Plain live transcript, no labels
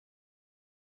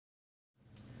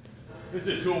This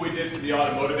is a tool we did for the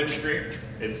automotive industry.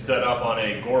 It's set up on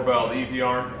a Gorbeld easy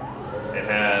arm. It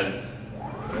has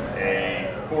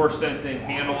a force sensing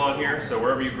handle on here, so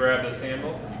wherever you grab this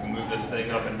handle, you can move this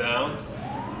thing up and down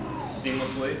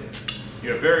seamlessly.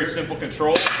 You have very simple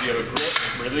controls. You have a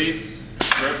grip, release,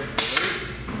 grip, release.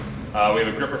 We have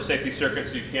a gripper safety circuit,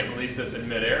 so you can't release this in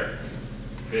midair.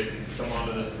 Basically, come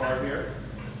onto this part here.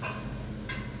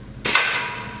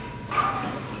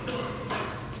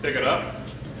 Pick it up.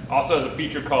 Also has a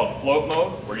feature called float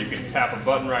mode, where you can tap a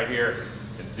button right here.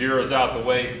 It zeroes out the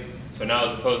weight. So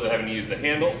now, as opposed to having to use the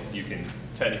handles, you can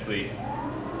technically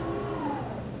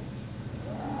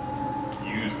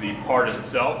use the part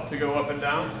itself to go up and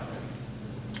down.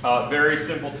 Very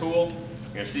simple tool.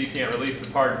 You're going to see you can't release the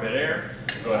part in midair.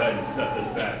 Go ahead and set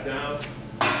this back down.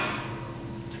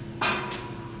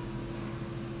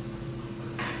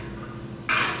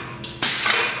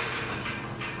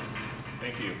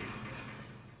 Thank you.